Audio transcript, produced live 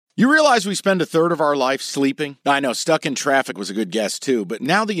You realize we spend a third of our life sleeping? I know, stuck in traffic was a good guess too, but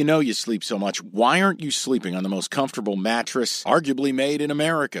now that you know you sleep so much, why aren't you sleeping on the most comfortable mattress arguably made in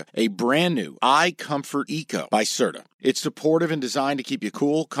America? A brand new iComfort Eco by Serta. It's supportive and designed to keep you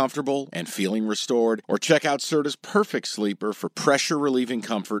cool, comfortable, and feeling restored. Or check out Serta's Perfect Sleeper for pressure-relieving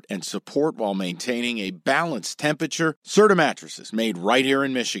comfort and support while maintaining a balanced temperature. Serta mattresses, made right here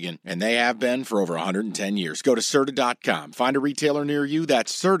in Michigan, and they have been for over 110 years. Go to Serta.com. Find a retailer near you.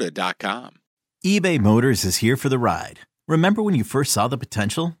 That's Serta.com. eBay Motors is here for the ride. Remember when you first saw the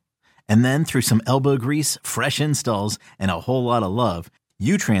potential? And then through some elbow grease, fresh installs, and a whole lot of love,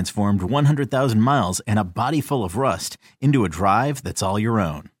 you transformed 100,000 miles and a body full of rust into a drive that's all your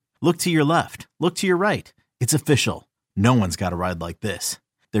own. Look to your left. Look to your right. It's official. No one's got a ride like this.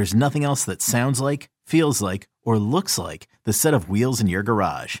 There's nothing else that sounds like, feels like, or looks like the set of wheels in your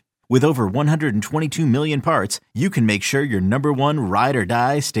garage. With over 122 million parts, you can make sure your number one ride or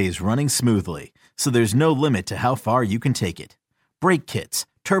die stays running smoothly. So there's no limit to how far you can take it. Brake kits,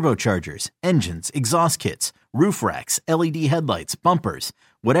 turbochargers, engines, exhaust kits, roof racks, LED headlights, bumpers,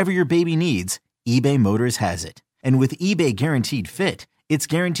 whatever your baby needs, eBay Motors has it. And with eBay Guaranteed Fit, it's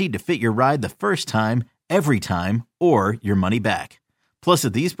guaranteed to fit your ride the first time, every time, or your money back. Plus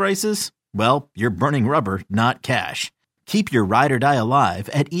at these prices, well, you're burning rubber, not cash. Keep your ride or die alive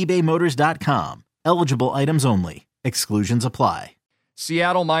at ebaymotors.com. Eligible items only. Exclusions apply.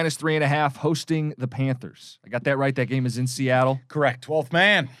 Seattle -3.5 hosting the Panthers. I got that right. That game is in Seattle. Correct. 12th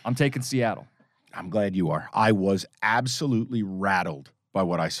man. I'm taking Seattle. I'm glad you are. I was absolutely rattled by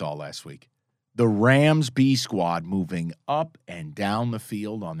what I saw last week. The Rams B squad moving up and down the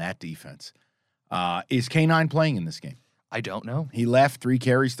field on that defense. Is K9 playing in this game? I don't know. He left 3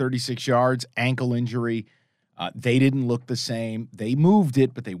 carries, 36 yards, ankle injury. They didn't look the same. They moved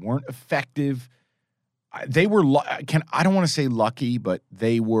it, but they weren't effective. They were I don't want to say lucky, but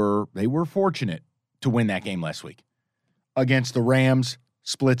they were fortunate to win that game last week against the Rams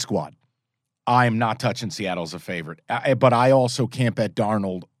split squad. I am not touching Seattle as a favorite, but I also can't bet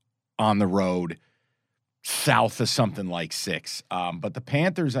Darnold on the road south of something like 6. But the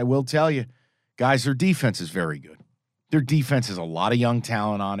Panthers, I will tell you, guys, their defense is very good. Their defense has a lot of young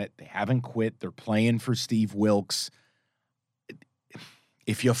talent on it. They haven't quit. They're playing for Steve Wilks.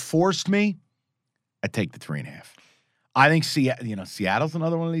 If you forced me, I'd take the 3.5. I think Seattle's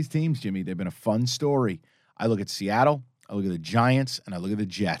another one of these teams, Jimmy. They've been a fun story. I look at Seattle, I look at the Giants, and I look at the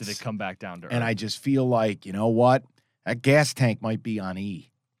Jets. Did they come back down to earth? And I just feel like, you know what? That gas tank might be on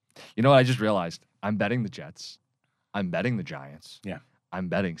E. You know what I just realized? I'm betting the Jets. I'm betting the Giants. Yeah. I'm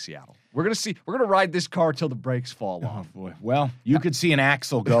betting Seattle. We're going to see. We're going to ride this car till the brakes fall off. Oh, boy. Well, you could see an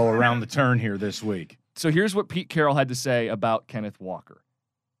axle go around the turn here this week. So here's what Pete Carroll had to say about Kenneth Walker.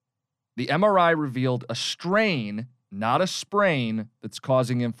 The MRI revealed a strain, not a sprain, that's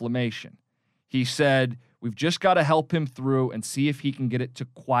causing inflammation. He said, we've just got to help him through and see if he can get it to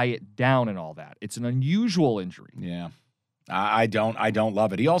quiet down and all that. It's an unusual injury. Yeah. I don't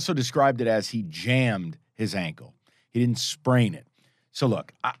love it. He also described it as he jammed his ankle. He didn't sprain it. So,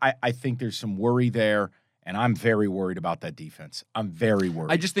 look, I think there's some worry there, and I'm very worried about that defense. I'm very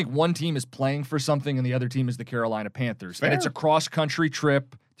worried. I just think one team is playing for something, and the other team is the Carolina Panthers. Fair. And it's a cross-country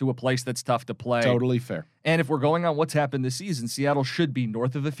trip to a place that's tough to play. Totally fair. And if we're going on what's happened this season, Seattle should be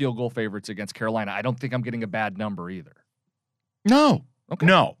north of the field goal favorites against Carolina. I don't think I'm getting a bad number either. No. Okay.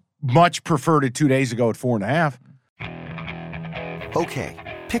 No. Much preferred it 2 days ago at 4.5. Okay,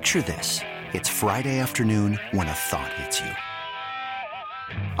 picture this. It's Friday afternoon when a thought hits you.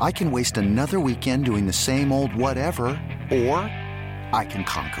 I can waste another weekend doing the same old whatever, or I can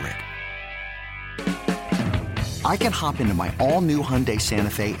conquer it. I can hop into my all-new Hyundai Santa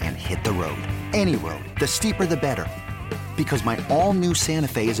Fe and hit the road. Any road. The steeper, the better. Because my all-new Santa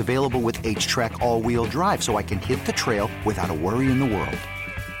Fe is available with H-Track all-wheel drive, so I can hit the trail without a worry in the world.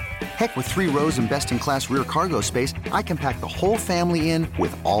 Heck, with 3 rows and best-in-class rear cargo space, I can pack the whole family in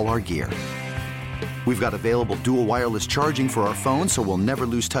with all our gear. We've got available dual wireless charging for our phones, so we'll never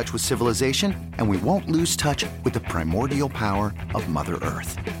lose touch with civilization, and we won't lose touch with the primordial power of Mother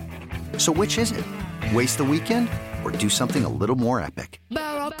Earth. So which is it? Waste the weekend or do something a little more epic?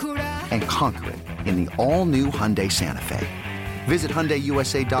 And conquer it in the all-new Hyundai Santa Fe. Visit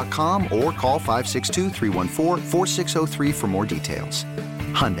HyundaiUSA.com or call 562-314-4603 for more details.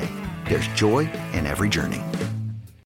 Hyundai, there's joy in every journey.